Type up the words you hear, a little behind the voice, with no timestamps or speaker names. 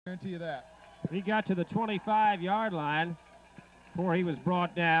Guarantee you that. He got to the 25-yard line before he was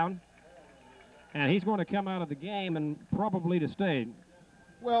brought down, and he's going to come out of the game and probably to stay.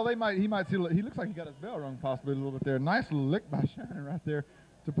 Well, he might see. He looks like he got his bell rung possibly a little bit there. Nice little lick by Shannon right there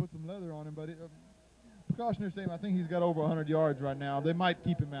to put some leather on him. But precautionary statement. I think he's got over 100 yards right now. They might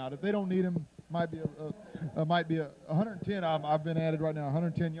keep him out if they don't need him. Might be a 110. I've been added right now.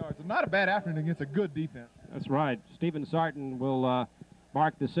 110 yards. So not a bad afternoon against a good defense. That's right. Stephen Sarton will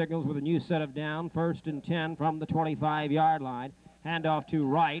mark the signals with a new set of down. 1st and 10 from the 25-yard line. Handoff to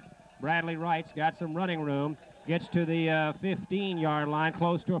Wright. Bradley Wright's got some running room. Gets to the 15-yard line,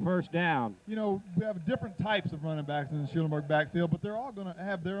 close to a first down. You know, we have different types of running backs in the Schulenburg backfield, but they're all going to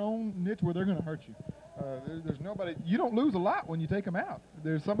have their own niche where they're going to hurt you. There's nobody. You don't lose a lot when you take them out.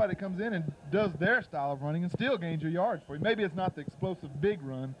 There's somebody that comes in and does their style of running and still gains your yards for you. Maybe it's not the explosive big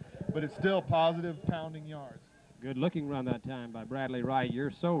run, but it's still positive pounding yards. Good-looking run that time by Bradley Wright.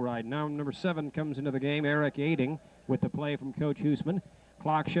 You're so right. Now number 7 comes into the game, Eric Aiding, with the play from Coach Hoosman.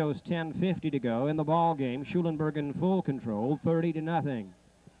 Clock shows 10:50 to go in the ball game. Schulenburg in full control, 30-0.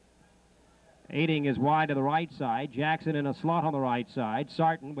 Aiding is wide to the right side. Jackson in a slot on the right side.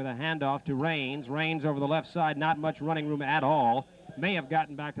 Sarton with a handoff to Raines. Raines over the left side, not much running room at all. May have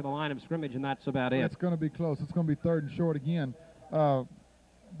gotten back to the line of scrimmage, and that's about it. It's going to be close. It's going to be 3rd and short again. The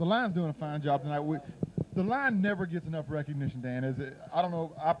line's doing a fine job tonight. The line never gets enough recognition, Dan. I don't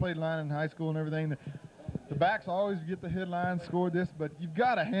know. I played line in high school and everything. The backs always get the headlines, scored this, but you've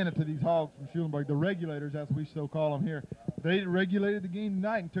got to hand it to these Hogs from Schulenburg, the regulators, as we so call them here. They regulated the game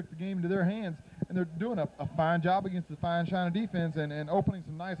tonight and took the game into their hands, and they're doing a fine job against the fine, shiny defense and opening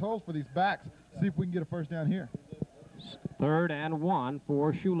some nice holes for these backs. See if we can get a first down here. 3rd and 1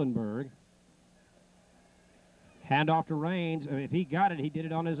 for Schulenburg. Handoff to Raines. If he got it, he did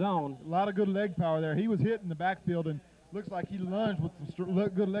it on his own. A lot of good leg power there. He was hit in the backfield and looks like he lunged with some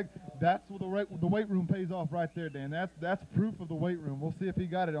good leg. That's what the weight room pays off right there, Dan. That's proof of the weight room. We'll see if he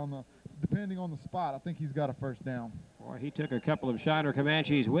got it depending on the spot. I think he's got a first down. Boy, he took a couple of Shiner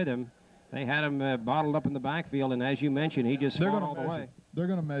Comanches with him. They had him bottled up in the backfield, and as you mentioned, he just fought all the way. They're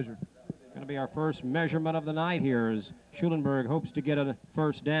going to measure. Going to be our first measurement of the night here as Schulenburg hopes to get a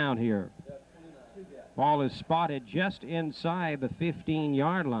first down here. Ball is spotted just inside the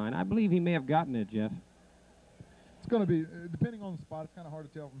 15-yard line. I believe he may have gotten it, Jeff. It's going to be, depending on the spot, it's kind of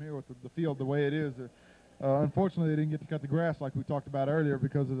hard to tell from here with the field the way it is. Unfortunately, they didn't get to cut the grass like we talked about earlier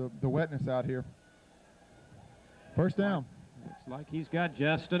because of the wetness out here. First down. Looks like he's got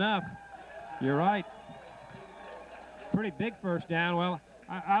just enough. You're right. Pretty big first down. Well,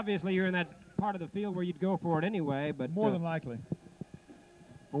 obviously you're in that part of the field where you'd go for it anyway, but more than likely.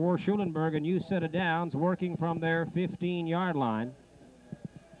 For Schulenburg, a new set of downs working from their 15-yard line.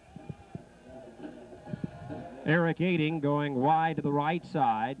 Eric Aiding going wide to the right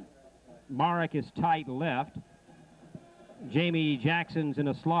side. Marek is tight left. Jamie Jackson's in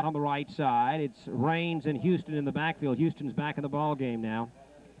a slot on the right side. It's Raines and Houston in the backfield. Houston's back in the ball game now.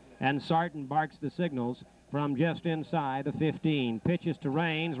 And Sarton barks the signals from just inside the 15. Pitches to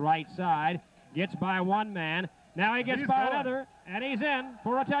Raines, right side. Gets by one man. Now he gets by another, and he's in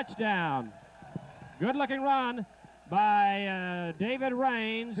for a touchdown. Good-looking run by David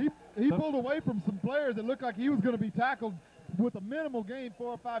Raines. He pulled away from some players that looked like he was going to be tackled with a minimal gain, 4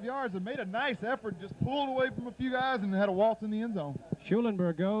 or 5 yards, and made a nice effort, just pulled away from a few guys and had a waltz in the end zone.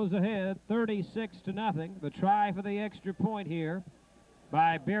 Schulenburg goes ahead 36-0. The try for the extra point here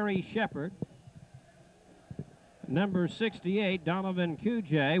by Barry Shepard. Number 68, Donovan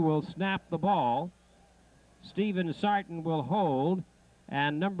Kujay, will snap the ball. Stephen Sarton will hold,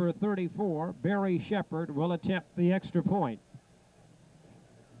 and number 34, Barry Shepard, will attempt the extra point.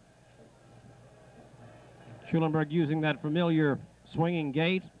 Schulenburg using that familiar swinging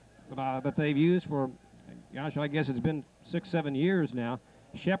gait that they've used for, gosh, I guess it's been 6-7 years now.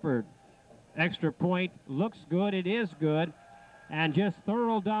 Shepard, extra point, looks good, it is good, and just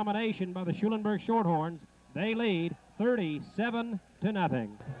thorough domination by the Schulenburg Shorthorns. They lead 37-0.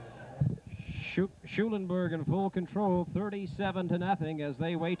 Schulenburg in full control, 37-0 as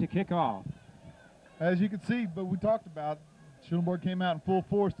they wait to kick off. As you can see, but we talked about, Schulenburg came out in full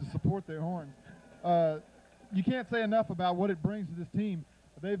force to support their horns. You can't say enough about what it brings to this team.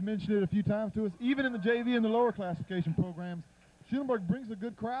 They've mentioned it a few times to us. Even in the JV and the lower classification programs, Schulenburg brings a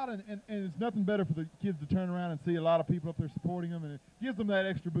good crowd, and it's nothing better for the kids to turn around and see a lot of people up there supporting them, and it gives them that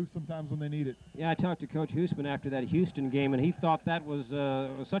extra boost sometimes when they need it. Yeah, I talked to Coach Hoosman after that Houston game, and he thought that was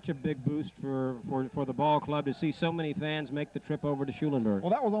such a big boost for the ball club to see so many fans make the trip over to Schulenburg.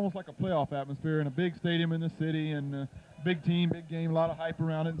 Well, that was almost like a playoff atmosphere in a big stadium in the city, and big team, big game, a lot of hype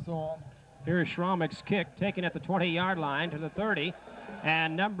around it and so on. Here's Schromick's kick, taken at the 20-yard line to the 30.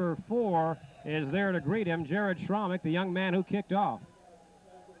 And number 4 is there to greet him, Jared Schromick, the young man who kicked off.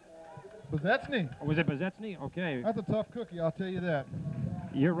 Bezetsny. Was it Bezetsny? Okay. That's a tough cookie, I'll tell you that.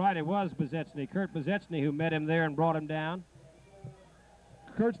 You're right, it was Bezetsny, Kurt Bezetsny, who met him there and brought him down.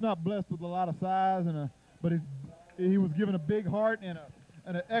 Kurt's not blessed with a lot of size, but he was given a big heart and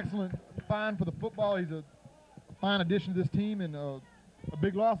an excellent find for the football. He's a fine addition to this team, and a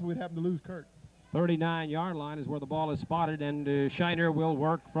big loss if we'd happen to lose Kurt. 39-yard line is where the ball is spotted, and Shiner will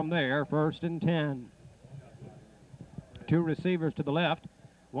work from there, 1st and 10. 2 receivers to the left,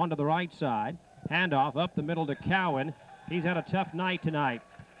 1 to the right side. Handoff up the middle to Cowan. He's had a tough night tonight.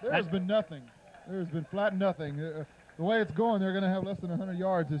 There's been nothing. There's been flat nothing. The way it's going, they're going to have less than 100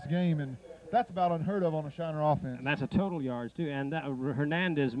 yards this game, and that's about unheard of on a Shiner offense. And that's a total yards, too. And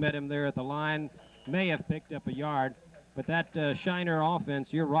Hernandez met him there at the line, may have picked up a yard. But that Shiner offense,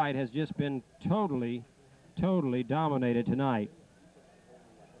 you're right, has just been totally dominated tonight.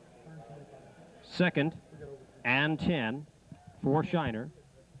 2nd and 10 for Shiner.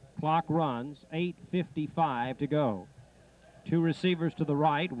 Clock runs, 8:55 to go. 2 receivers to the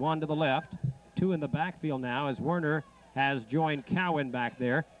right, 1 to the left. 2 in the backfield now as Werner has joined Cowan back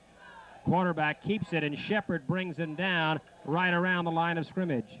there. Quarterback keeps it, and Shepard brings him down right around the line of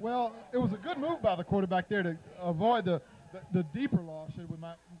scrimmage. Well, it was a good move by the quarterback there to avoid the deeper loss, should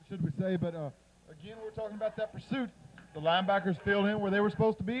we say. But again, we're talking about that pursuit. The linebackers filled in where they were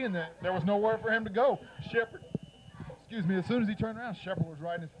supposed to be, and there was nowhere for him to go. Shepard, as soon as he turned around, Shepard was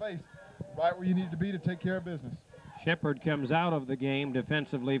right in his face, right where you needed to be to take care of business. Shepard comes out of the game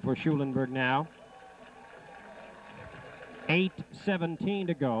defensively for Schulenburg now. 8:17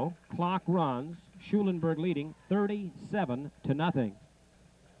 to go. Clock runs. Schulenburg leading 37-0.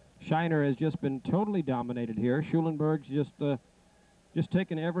 Shiner has just been totally dominated here. Schulenburg's just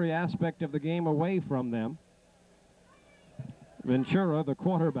taken every aspect of the game away from them. Ventura, the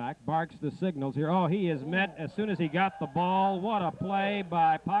quarterback, barks the signals here. Oh, he is met as soon as he got the ball. What a play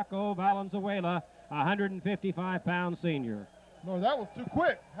by Paco Valenzuela, 155-pound senior. No, that was too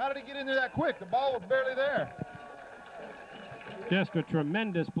quick. How did he get in there that quick? The ball was barely there. Just a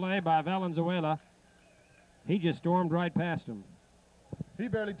tremendous play by Valenzuela. He just stormed right past him. He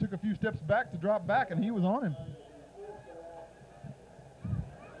barely took a few steps back to drop back, and he was on him.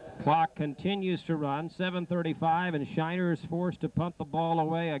 Clock continues to run, 7:35, and Shiner is forced to punt the ball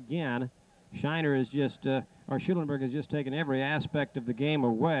away again. Shiner is or Schulenburg has just taken every aspect of the game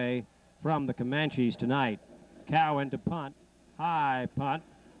away from the Comanches tonight. Cowan to punt, high punt.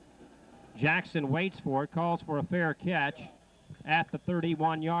 Jackson waits for it, calls for a fair catch at the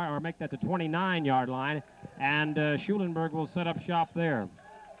 31-yard, or make that the 29-yard line, and Schulenburg will set up shop there.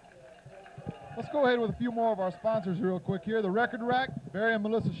 Let's go ahead with a few more of our sponsors real quick here. The Record Rack, Barry and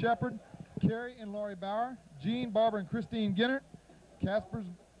Melissa Shepard, Carrie and Laurie Bauer, Jean, Barbara, and Christine Ginnert, Casper's,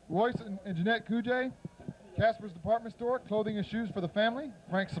 Royce and Jeanette Kujay, Casper's Department Store, Clothing and Shoes for the Family,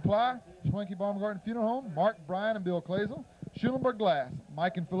 Frank's Supply, Schwenke Baumgarten Funeral Home, Mark, Brian, and Bill Clazel, Schulenburg Glass,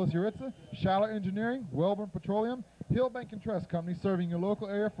 Mike and Phyllis Uritza, Schaller Engineering, Welborn Petroleum, Hill Bank and Trust Company, serving your local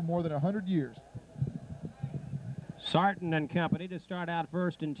area for more than 100 years. Sarton and company to start out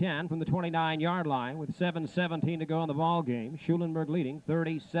 1st and 10 from the 29-yard line with 7:17 to go in the ball game. Schulenburg leading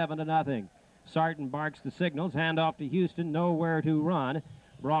 37-0. Sarton barks the signals, handoff to Houston, nowhere to run.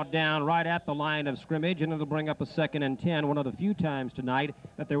 Brought down right at the line of scrimmage, and it'll bring up a 2nd and 10, one of the few times tonight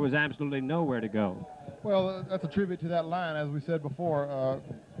that there was absolutely nowhere to go. Well, that's a tribute to that line, as we said before.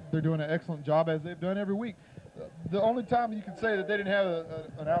 They're doing an excellent job, as they've done every week. The only time you can say that they didn't have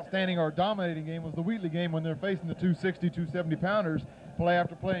an outstanding or dominating game was the Wheatley game, when they're facing the 260, 270-pounders play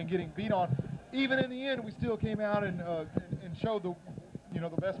after play and getting beat on. Even in the end, we still came out and showed the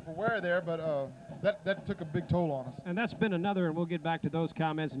best for wear there, but that took a big toll on us. And that's been another, and we'll get back to those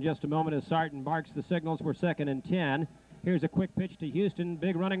comments in just a moment as Sarton barks the signals for 2nd and 10. Here's a quick pitch to Houston,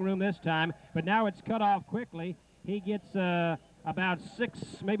 big running room this time, but now it's cut off quickly. He gets about 6,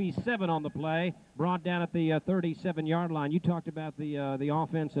 maybe 7 on the play, brought down at the 37-yard line. You talked about the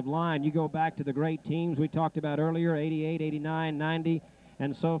offensive line. You go back to the great teams we talked about earlier, 88, 89, 90,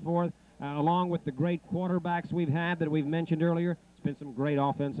 and so forth, along with the great quarterbacks we've had that we've mentioned earlier. It's been some great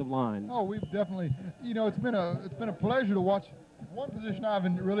offensive lines. Oh, we've definitely, it's been a pleasure to watch. One position I've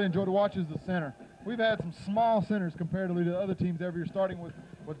really enjoyed to watch is the center. We've had some small centers comparatively to other teams every year, starting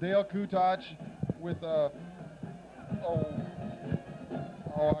with Dale Kutach, with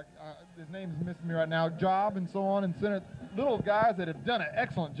his name's missing me right now, Job, and so on, and center. Little guys that have done an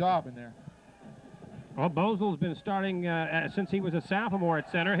excellent job in there. Well, Bozel's been starting since he was a sophomore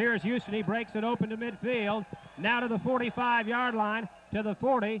at center. Here's Houston. He breaks it open to midfield. Now to the 45-yard line, to the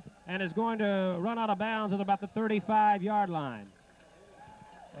 40, and is going to run out of bounds at about the 35-yard line.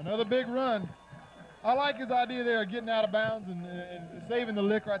 Another big run. I like his idea there of getting out of bounds and saving the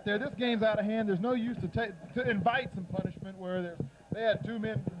lick right there. This game's out of hand. There's no use to invite some punishment where they had two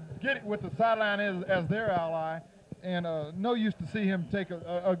men get it with the sideline as their ally, and no use to see him take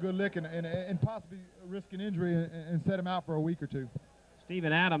a good lick and possibly risk an injury and set him out for a week or two.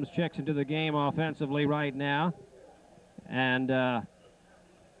 Steven Adams checks into the game offensively right now, and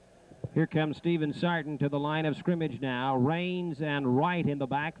here comes Steven Sarton to the line of scrimmage now. Raines and Wright in the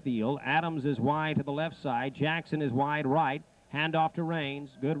backfield. Adams is wide to the left side. Jackson is wide right. Handoff to Raines.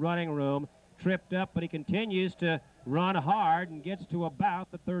 Good running room. Tripped up, but he continues to run hard and gets to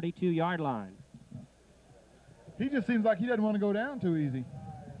about the 32-yard line. He just seems like he doesn't want to go down too easy.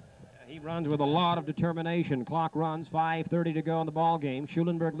 He runs with a lot of determination. Clock runs, 5:30 to go in the ball game.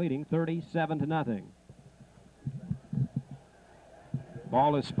 Schulenburg leading 37-0.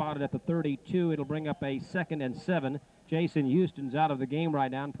 Ball is spotted at the 32. It'll bring up a 2nd and 7. Jason Houston's out of the game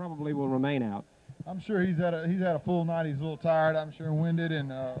right now and probably will remain out. I'm sure he's had a full night. He's a little tired, I'm sure, winded,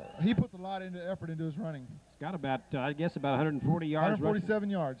 and he puts a lot of effort into his running. He's got about, I guess, about 140 yards. 147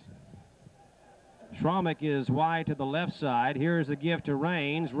 yards. Schromick is wide to the left side. Here's a give to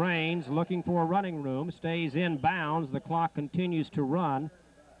Raines. Raines looking for a running room, stays in bounds. The clock continues to run.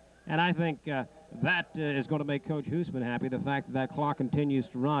 And I think that is going to make Coach Hoosman happy, the fact that that clock continues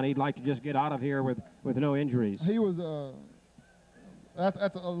to run. He'd like to just get out of here with no injuries. He was,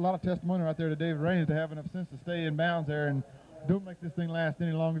 that's a lot of testimony right there to David Raines to have enough sense to stay in bounds there and don't make this thing last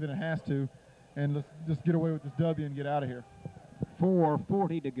any longer than it has to. And let's just get away with this W and get out of here.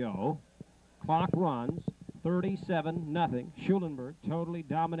 4:40 to go. Clock runs, 37-0. Schulenburg totally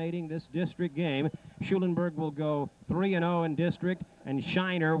dominating this district game. Schulenburg will go 3-0 in district, and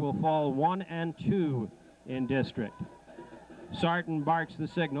Shiner will fall 1-2 in district. Sarton barks the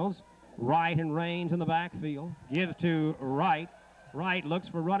signals. Wright and Raines in the backfield. Give to Wright. Wright looks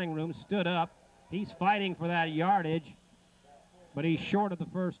for running room, stood up. He's fighting for that yardage, but he's short of the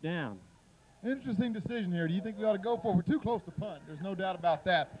first down. Interesting decision here. Do you think we ought to go for it? We're too close to punt. There's no doubt about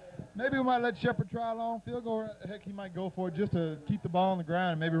that. Maybe we might let Shepard try a long field goal. Heck, he might go for it just to keep the ball on the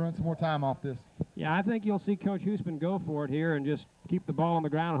ground and maybe run some more time off this. Yeah, I think you'll see Coach Hoosman go for it here and just keep the ball on the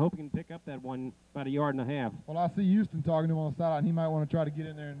ground and hope he can pick up that one about 1.5 yards. Well, I see Houston talking to him on the sideline. He might want to try to get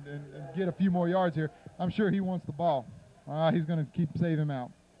in there and get a few more yards here. I'm sure he wants the ball. He's going to save him out.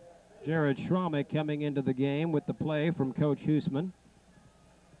 Jared Schromick coming into the game with the play from Coach Hoosman.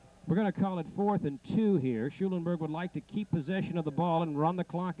 We're going to call it 4th and 2 here. Schulenburg would like to keep possession of the ball and run the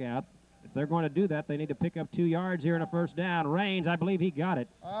clock out. If they're going to do that, they need to pick up 2 yards here in a first down. Raines, I believe he got it.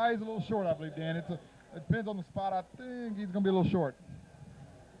 He's a little short, I believe, Dan. It depends on the spot. I think he's going to be a little short.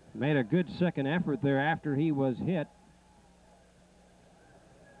 Made a good second effort there after he was hit.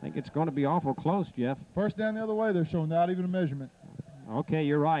 I think it's going to be awful close, Jeff. First down the other way, they're showing without even a measurement. Okay,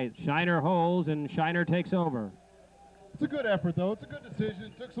 you're right. Shiner holds, and Shiner takes over. It's a good effort, though. It's a good decision.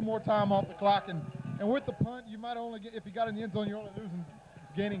 It took some more time off the clock, and with the punt, you might only get, if you got in the end zone, you're only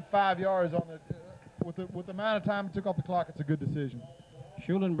gaining 5 yards on with the amount of time it took off the clock. It's a good decision.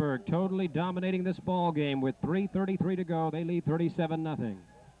 Schulenburg totally dominating this ball game with 3:33 to go. They lead 37-0.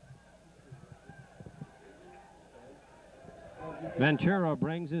 Ventura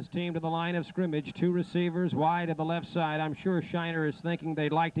brings his team to the line of scrimmage. 2 receivers wide to the left side. I'm sure Shiner is thinking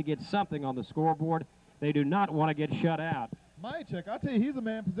they'd like to get something on the scoreboard. They do not want to get shut out. Mahichek, I tell you, he's a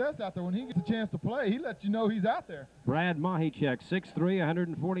man possessed out there. When he gets a chance to play, he lets you know he's out there. Brad Mahichek, 6'3",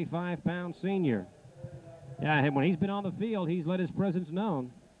 145-pound senior. Yeah, when he's been on the field, he's let his presence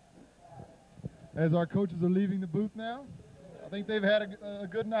known. As our coaches are leaving the booth now, I think they've had a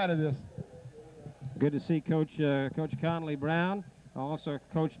good night of this. Good to see Coach Conley Brown, also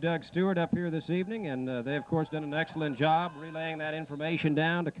Coach Doug Stewart up here this evening, and they, of course, done an excellent job relaying that information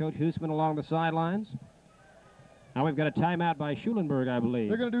down to Coach Hoosman along the sidelines. Now we've got a timeout by Schulenburg, I believe.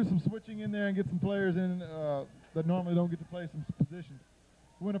 They're going to do some switching in there and get some players in that normally don't get to play some positions.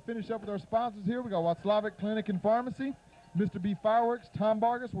 We're going to finish up with our sponsors here. We got Watzlawick Clinic and Pharmacy, Mr. B Fireworks, Tom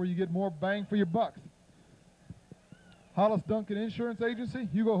Vargas, where you get more bang for your bucks. Hollis Duncan Insurance Agency,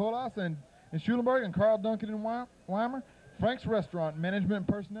 Hugo Holas and Schulenburg, and Carl Duncan in Weimer. Frank's Restaurant, Management and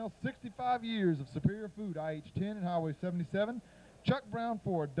Personnel, 65 years of superior food, IH-10 and Highway 77. Chuck Brown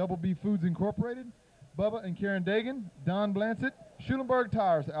Ford, Double B Foods Incorporated. Bubba and Karen Dagan, Don Blancett, Schulenburg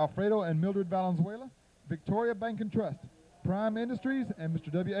Tires, Alfredo and Mildred Valenzuela, Victoria Bank and Trust, Prime Industries, and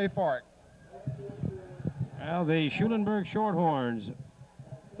Mr. W.A. Farrick. Well, the Schulenburg Shorthorns,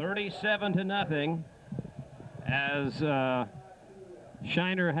 37-0, as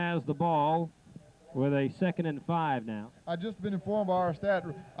Shiner has the ball with a 2nd and 5 now. I've just been informed by our stat.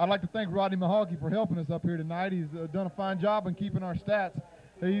 I'd like to thank Rodney Mahogany for helping us up here tonight. He's done a fine job in keeping our stats.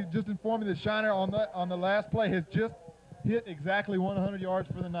 He just informed me that Shiner on the last play has just hit exactly 100 yards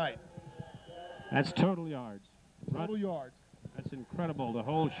for the night. That's total yards. Total yards. That's incredible. To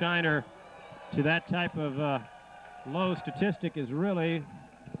hold Shiner to that type of low statistic is really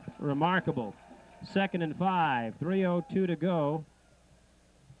remarkable. 2nd and 5, 3:02 to go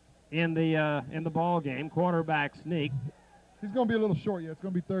in the ball game. Quarterback sneak. He's going to be a little short yet. It's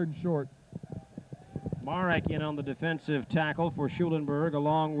going to be 3rd and short. Marek in on the defensive tackle for Schulenburg,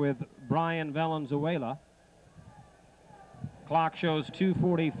 along with Brian Valenzuela. Clock shows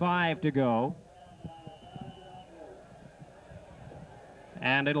 2:45 to go.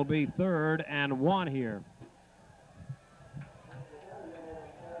 And it'll be 3rd and 1 here.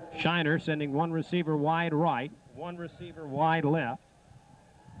 Shiner sending one receiver wide right, one receiver wide left.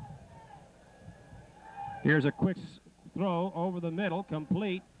 Here's a quick throw over the middle,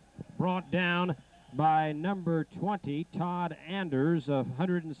 complete, brought down by number 20, Todd Anders, a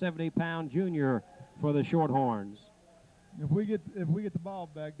 170-pound junior for the Shorthorns. If we get the ball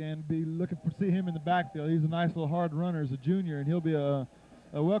back, Dan, be looking for see him in the backfield. He's a nice little hard runner as a junior, and he'll be a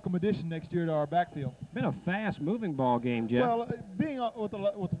welcome addition next year to our backfield. Been a fast-moving ball game, Jeff. Well, being with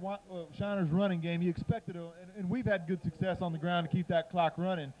Shiner's running game, you expected to, and we've had good success on the ground to keep that clock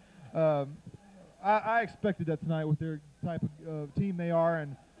running. I expected that tonight with their type of team they are,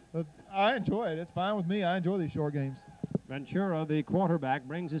 and I enjoy it. It's fine with me. I enjoy these short games. Ventura, the quarterback,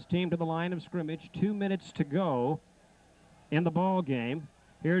 brings his team to the line of scrimmage. 2 minutes to go in the ball game.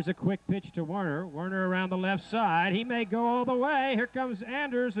 Here's a quick pitch to Werner. Werner around the left side. He may go all the way. Here comes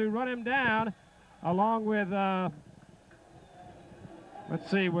Anders, who run him down, along with,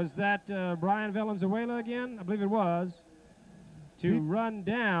 let's see, was that Brian Valenzuela again? I believe it was. To run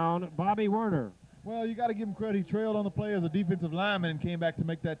down Bobby Werner. Well, you got to give him credit. He trailed on the play as a defensive lineman and came back to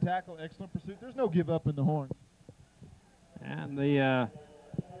make that tackle. Excellent pursuit. There's no give up in the Horns. And the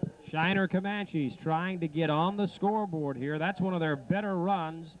Shiner Comanches trying to get on the scoreboard here. That's one of their better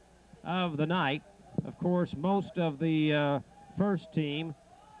runs of the night. Of course, most of the first team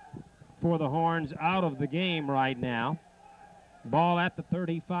for the Horns out of the game right now. Ball at the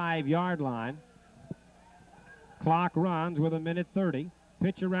 35-yard line. Clock runs with 1:30.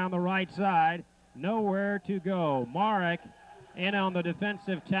 Pitch around the right side. Nowhere to go. Marek in on the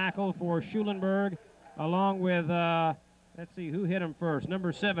defensive tackle for Schulenburg, along with, let's see, who hit him first?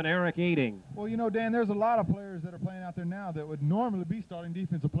 Number 7, Eric Aiding. Well, you know, Dan, there's a lot of players that are playing out there now that would normally be starting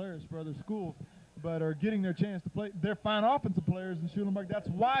defensive players for other schools, but are getting their chance to play. They're fine offensive players in Schulenburg. That's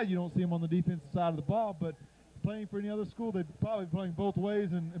why you don't see them on the defensive side of the ball, but playing for any other school, they'd probably be playing both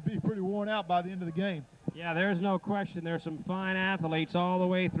ways and be pretty worn out by the end of the game. Yeah, there's no question. There's some fine athletes all the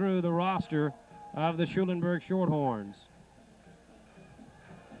way through the roster of the Schulenburg Shorthorns.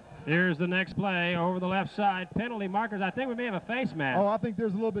 Here's the next play over the left side. Penalty markers. I think we may have a face mask. Oh, I think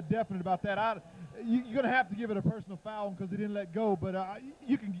there's a little bit definite about that. You're going to have to give it a personal foul because he didn't let go, but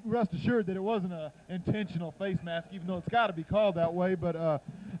you can rest assured that it wasn't an intentional face mask, even though it's got to be called that way. But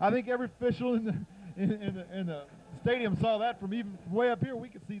I think every official in the stadium saw that from even way up here. We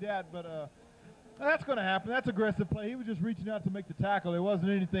could see that, but that's going to happen. That's aggressive play. He was just reaching out to make the tackle. There wasn't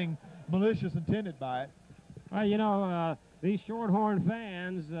anything malicious intended by it. Well, you know, these Shorthorn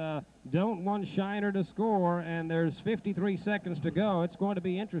fans don't want Shiner to score, and there's 53 seconds to go. It's going to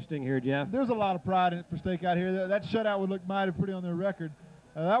be interesting here, Jeff. There's a lot of pride in it for Stake out here. That shutout would look mighty pretty on their record.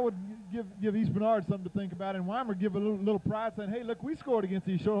 That would give East Bernard something to think about, and Weimar give a little pride saying, hey, look, we scored against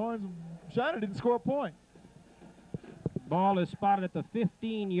these Shorthorns. Shiner didn't score a point. Ball is spotted at the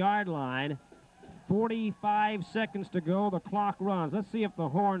 15-yard line. 45 seconds to go. The clock runs. Let's see if the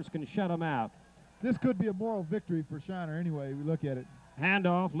Horns can shut them out. This could be a moral victory for Shiner anyway. We look at it.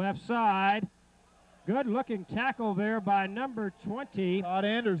 Handoff left side. Good-looking tackle there by number 20. Todd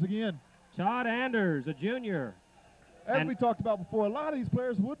Anders again. Todd Anders, a junior. As we talked about before, a lot of these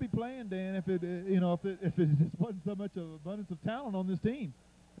players would be playing, Dan, if it just wasn't so much of abundance of talent on this team.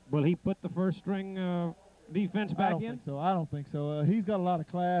 Will he put the first string defense back in? I don't think so. He's got a lot of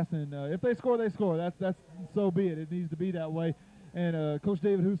class, and if they score, they score. That's so be it. It needs to be that way. And Coach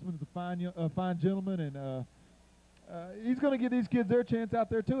David Hoosman is a fine gentleman, and he's going to give these kids their chance out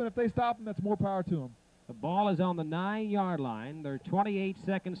there too. And if they stop them, that's more power to them. The ball is on the 9-yard line. There are 28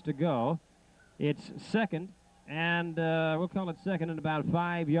 seconds to go. It's second, and we'll call it second and about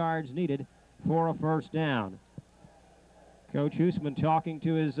 5 yards needed for a first down. Coach Hoosman talking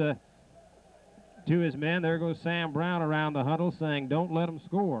to his men. There goes Sam Brown around the huddle saying, don't let them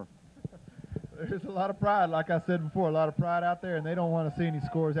score. There's a lot of pride, like I said before, a lot of pride out there, and they don't want to see any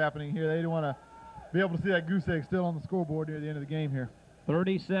scores happening here. They don't want to be able to see that goose egg still on the scoreboard near the end of the game here.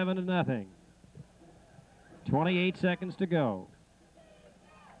 37-0. 28 seconds to go.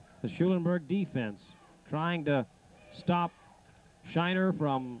 the Schulenburg defense trying to stop Shiner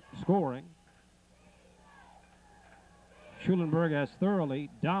from scoring. Schulenburg has thoroughly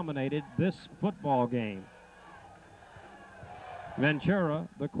dominated this football game. Ventura,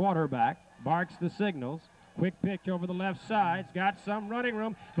 the quarterback, barks the signals. Quick pitch over the left side. He's got some running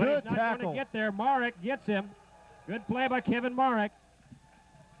room, but Good he's not tackle. going to get there. Marek gets him. Good play by Kevin Marek.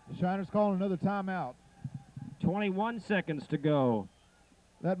 Shiner's calling another timeout. 21 seconds to go.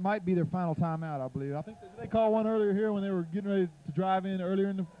 That might be their final timeout, I believe. I think they called one earlier here when they were getting ready to drive in earlier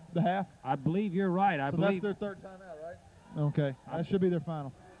in the half. I believe you're right. I believe that's their third timeout, right? Okay, that should be their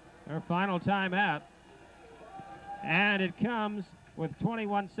final. Their final timeout. And it comes with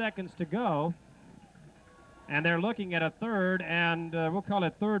 21 seconds to go. And they're looking at a third, and we'll call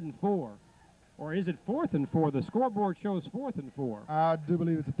it 3rd and 4. Or is it 4th and 4? The scoreboard shows 4th and 4. I do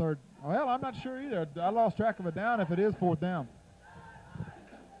believe it's a third. Well, I'm not sure either. I lost track of it down if it is 4th down.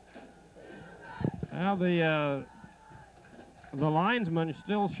 Well, the linesmen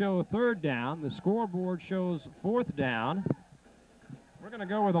still show 3rd down. The scoreboard shows 4th down. We're going to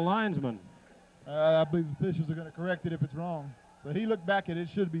go with the linesman. I believe the officials are going to correct it if it's wrong. But he looked back at it. It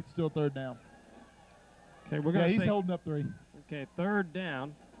should be still 3rd down. Okay, we're going to he's holding up 3. Okay, 3rd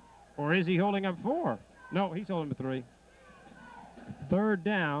down. Or is he holding up 4? No, he's holding up 3. 3rd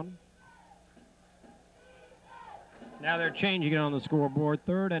down. Now they're changing it on the scoreboard.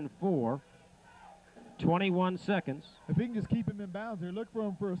 3rd and 4. 21 seconds. If he can just keep him in bounds here, look for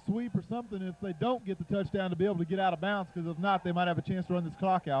him for a sweep or something if they don't get the touchdown to be able to get out of bounds, because if not, they might have a chance to run this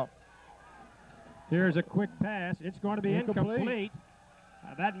clock out. Here's a quick pass. It's going to be incomplete.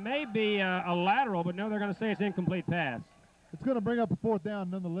 That may be a lateral, but no, they're going to say it's incomplete pass. It's going to bring up a 4th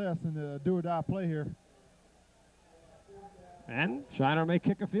down nonetheless in the do-or-die play here. And Shiner may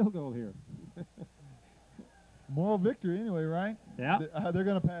kick a field goal here. Moral victory anyway, right? Yeah. They're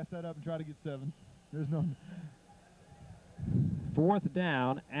going to pass that up and try to get 7. There's no... 4th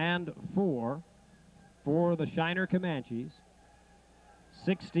down and 4 for the Shiner Comanches.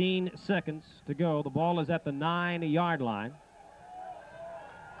 16 seconds to go. The ball is at the 9-yard line.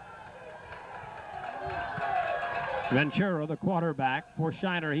 Ventura, the quarterback for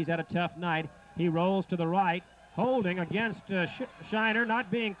Shiner. He's had a tough night. He rolls to the right, holding against Shiner,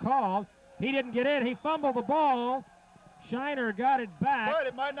 not being called. He didn't get in. He fumbled the ball. Shiner got it back. But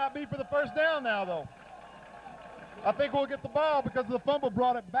it might not be for the 1st down now, though. I think we'll get the ball because the fumble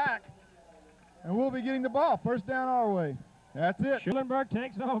brought it back. And we'll be getting the ball. 1st down our way. That's it. Schulenburg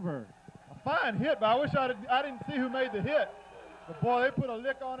takes over. A fine hit, but I wish I didn't see who made the hit. But, boy, they put a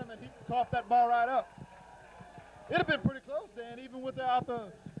lick on him, and he coughed that ball right up. It'd have been pretty close, Dan, even without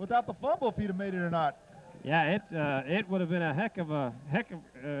the fumble, if he'd have made it or not. Yeah, it would have been a heck of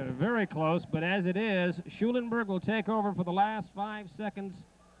very close, but as it is, Schulenburg will take over for the last 5 seconds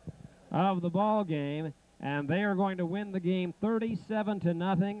of the ball game, and they are going to win the game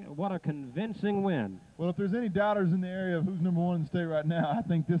 37-0. What a convincing win. Well, if there's any doubters in the area of who's number 1 in the state right now, I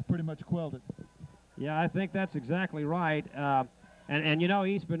think this pretty much quelled it. Yeah, I think that's exactly right. And you know,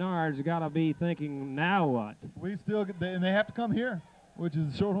 East Bernard's got to be thinking, now what? We still get, and they have to come here, which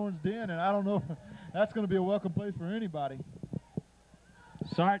is Shorthorns Den, and I don't know if that's going to be a welcome place for anybody.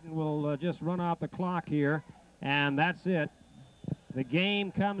 Sarton will just run out the clock here, and that's it. The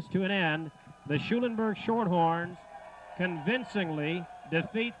game comes to an end. The Schulenburg Shorthorns convincingly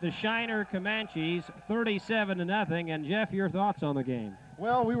defeat the Shiner Comanches 37-0. And Jeff, your thoughts on the game?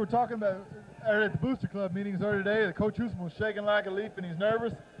 Well, we were talking about at the Booster Club meetings earlier today. The Coach Hoosman was shaking like a leaf and he's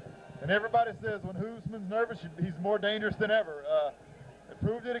nervous. And everybody says when Hoosman's nervous, he's more dangerous than ever. It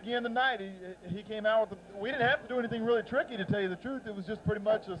proved it again tonight. He came out with we didn't have to do anything really tricky, to tell you the truth. It was just pretty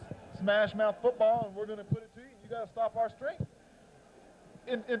much a smash mouth football, and we're going to put it to you. You got to stop our strength.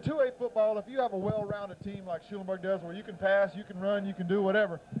 In 2A football, if you have a well-rounded team like Schulenburg does, where you can pass, you can run, you can do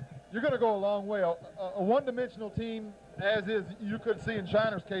whatever, you're going to go a long way. A one-dimensional team, as is, you could see in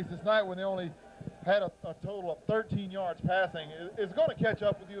Shiner's case this night when they only had a total of 13 yards passing, is going to catch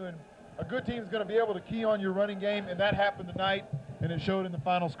up with you, and a good team is going to be able to key on your running game, and that happened tonight, and it showed in the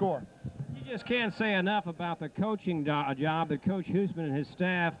final score. You just can't say enough about the coaching job that Coach Hoosman and his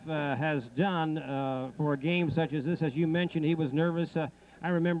staff has done for a game such as this. As you mentioned, he was nervous. I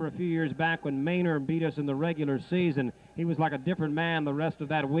remember a few years back when Maynard beat us in the regular season. He was like a different man the rest of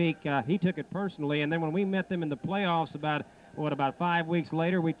that week. He took it personally, and then when we met them in the playoffs about 5 weeks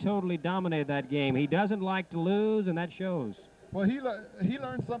later, we totally dominated that game. He doesn't like to lose, and that shows. Well, he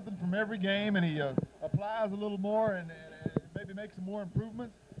learns something from every game, and he applies a little more and maybe makes some more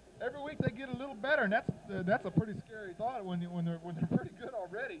improvements. Every week they get a little better, and that's a pretty scary thought when they're pretty good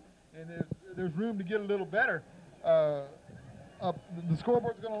already, and there's room to get a little better. the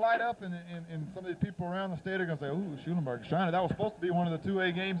scoreboard's going to light up, and some of these people around the state are going to say, "Ooh, Schulenburg, Shiner, that was supposed to be one of the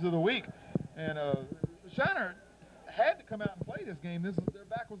 2A games of the week." And Shiner had to come out and play this game. Their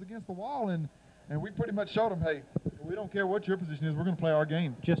back was against the wall, and we pretty much showed them, hey, we don't care what your position is, we're going to play our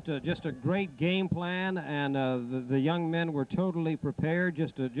game. Just a great game plan, and the young men were totally prepared.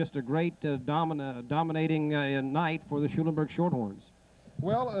 Just a great dominating night for the Schulenburg Shorthorns.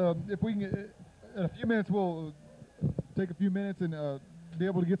 Well, if we can, in a few minutes, we'll take a few minutes and be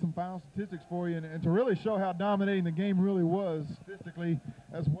able to get some final statistics for you, and to really show how dominating the game really was statistically,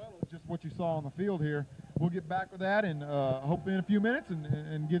 as well as just what you saw on the field here. We'll get back with that, and hopefully in a few minutes,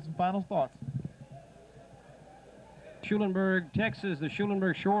 and get some final thoughts. Schulenburg, Texas, the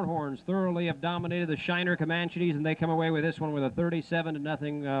Schulenburg Shorthorns thoroughly have dominated the Shiner Comanches, and they come away with this one with a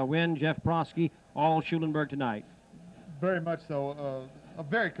 37-0 win. Jeff Prosky, all Schulenburg tonight. Very much so. A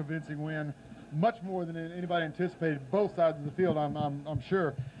very convincing win, much more than anybody anticipated. Both sides of the field, I'm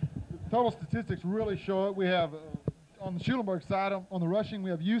sure. The total statistics really show it. We have on the Schulenburg side, on the rushing, we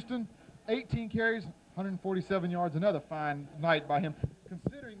have Houston, 18 carries, 147 yards. Another fine night by him,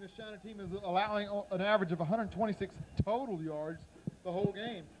 considering this Shiner team is allowing an average of 126 total yards the whole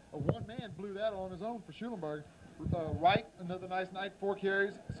game. One man blew that on his own for Schulenburg. Wright, another nice night, 5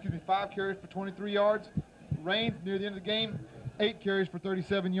 carries for 23 yards. Raines, near the end of the game, 8 carries for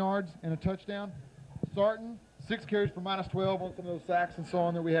 37 yards and a touchdown. Sarton, 6 carries for -12 on some of those sacks and so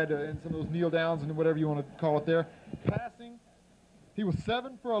on that we had, and some of those kneel downs and whatever you want to call it there. Passing, he was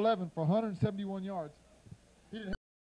 7 for 11 for 171 yards.